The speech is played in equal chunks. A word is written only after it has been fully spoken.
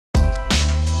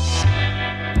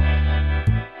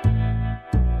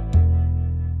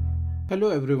Hello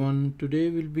everyone, today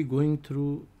we'll be going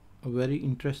through a very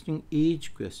interesting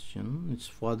age question. It's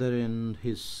father and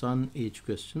his son age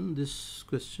question. This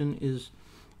question is,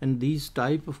 and these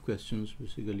type of questions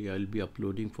basically I'll be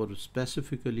uploading for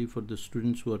specifically for the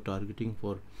students who are targeting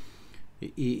for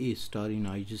AA star in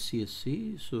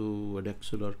IGCSE, so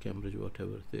Edexcel or Cambridge,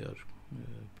 whatever they are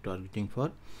targeting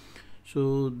for.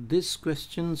 So this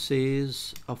question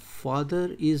says a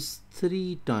father is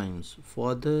three times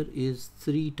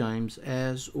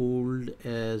as old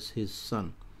as his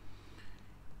son.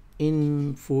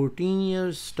 In 14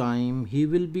 years time he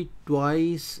will be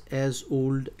twice as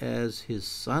old as his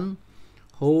son.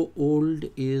 How old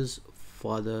is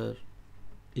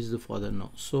the father now?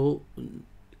 So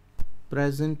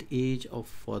present age of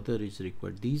father is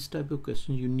required. These type of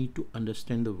questions you need to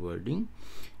understand the wording,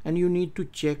 and you need to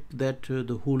check that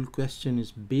the whole question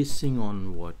is basing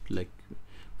on what. Like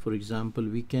for example,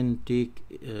 we can take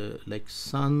like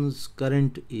son's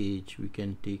current age. We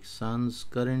can take son's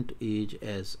current age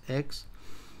as x,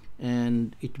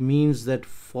 and it means that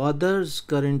father's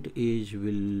current age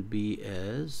will be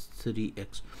as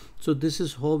 3x. So this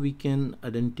is how we can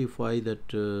identify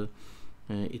that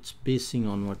it's basing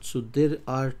on what. So there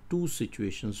are two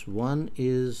situations. One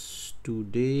is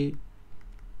today,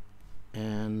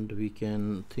 and we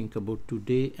can think about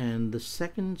today, and the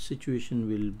second situation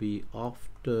will be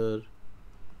after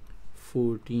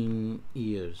 14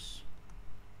 years.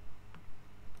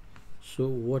 So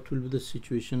what will be the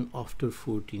situation after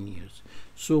 14 years?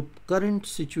 So current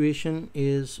situation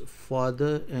is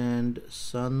father and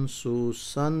son. So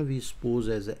son we suppose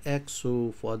as a x,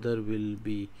 so father will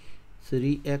be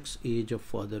 3x, age of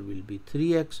father will be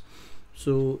 3x.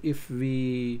 So if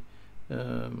we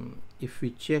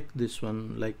check this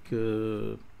one, like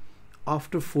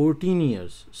after 14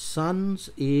 years son's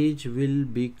age will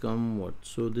become what?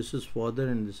 So this is father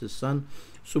and this is son,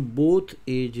 so both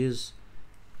ages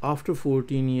after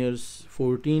 14 years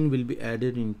 14 will be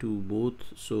added into both,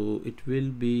 so it will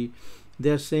be, they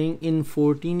are saying in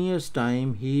 14 years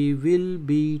time he will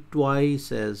be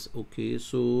twice as, okay,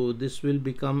 so this will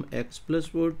become x plus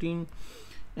 14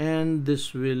 and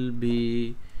this will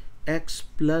be x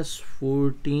plus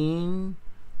 14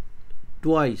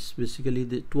 twice, basically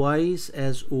the twice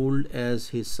as old as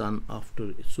his son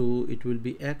after, so it will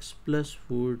be x plus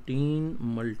 14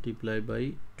 multiplied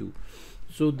by 2.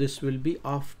 So this will be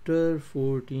after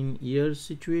 14 years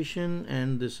situation,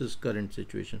 and this is current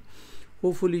situation.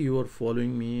 Hopefully you are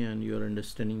following me and you are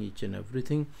understanding each and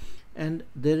everything. And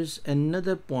there is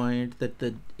another point, that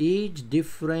the age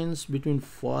difference between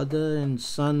father and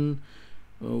son,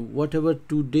 whatever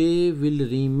today will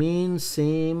remain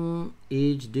same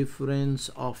age difference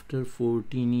after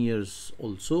 14 years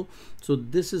also. So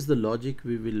this is the logic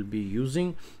we will be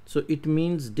using. So it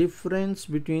means difference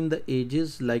between the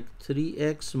ages, like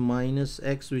 3x minus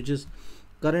x, which is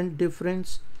current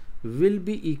difference, will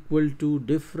be equal to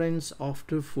difference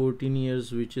after 14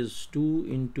 years, which is 2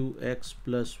 into x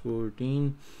plus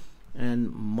 14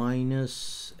 and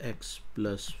minus x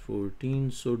plus 14.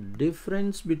 So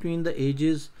difference between the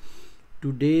ages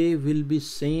today will be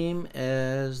same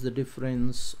as the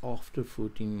difference after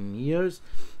 14 years.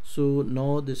 So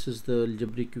now this is the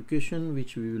algebraic equation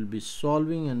which we will be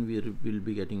solving, and we will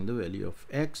be getting the value of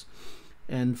x,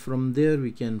 and from there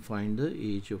we can find the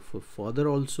age of a father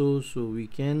also. So we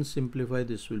can simplify,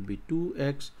 this will be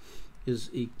 2x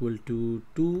is equal to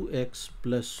 2x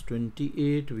plus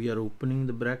 28, we are opening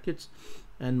the brackets,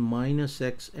 and minus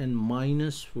x and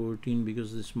minus 14,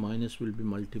 because this minus will be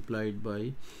multiplied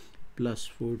by plus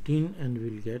 14, and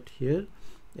we'll get here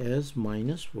as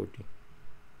minus 14.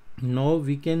 Now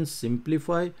we can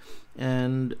simplify,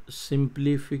 and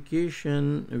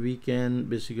simplification we can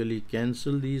basically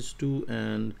cancel these two,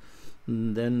 and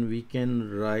then we can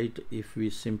write, if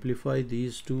we simplify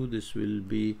these two, this will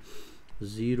be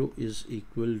 0 is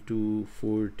equal to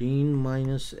 14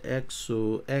 minus x,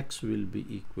 so x will be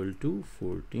equal to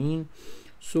 14.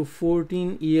 So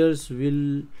 14 years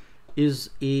is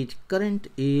age, current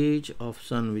age of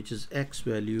son, which is x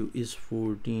value is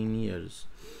 14 years.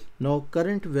 Now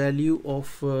current value of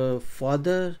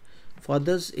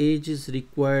father's age is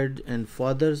required, and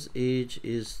father's age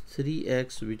is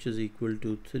 3x, which is equal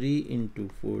to 3 into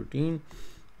 14,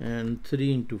 and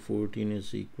 3 into 14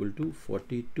 is equal to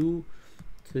 42.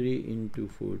 3 into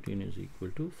 14 is equal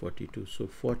to 42. So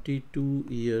 42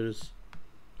 years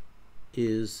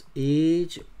is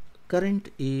age, current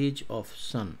age of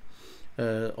son,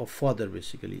 of father,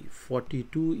 basically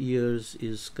 42 years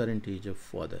is current age of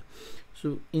father.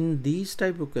 So in these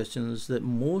type of questions, the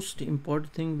most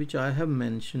important thing which I have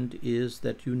mentioned is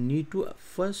that you need to,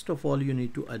 first of all, you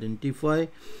need to identify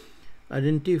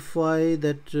identify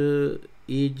that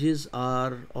ages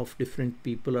are of different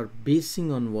people are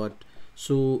basing on what.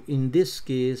 So in this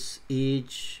case,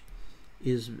 age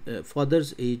is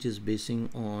father's age is basing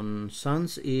on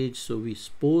son's age, so we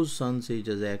suppose son's age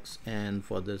as x and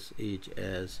father's age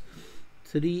as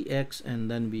 3x, and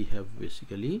then we have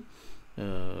basically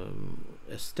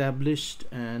established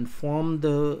and formed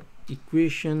the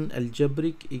equation,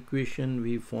 algebraic equation.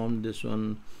 We formed this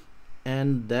one,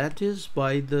 and that is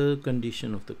by the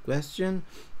condition of the question.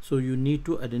 So you need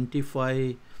to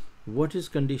identify what is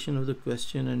condition of the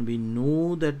question, and we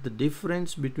know that the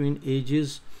difference between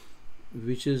ages,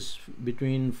 which is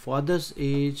between father's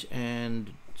age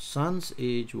and son's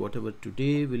age, whatever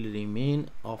today, will remain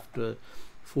after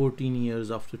 14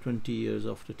 years, after 20 years,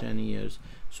 after 10 years.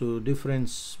 So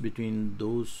difference between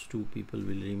those two people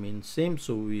will remain same.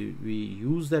 So we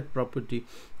use that property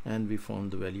and we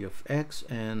found the value of x,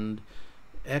 and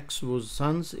x was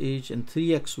son's age and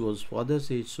 3x was father's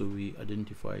age, so we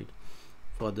identified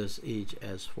father's age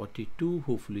as 42.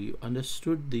 Hopefully you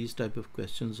understood. These type of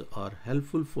questions are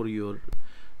helpful for your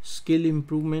skill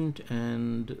improvement,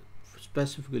 and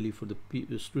specifically for the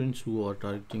students who are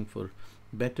targeting for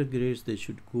better grades. They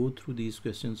should go through these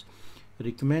questions.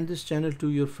 Recommend this channel to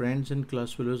your friends and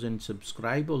class fellows, and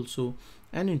subscribe also,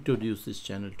 and introduce this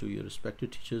channel to your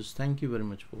respective teachers. Thank you very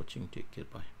much for watching. Take care.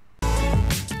 Bye.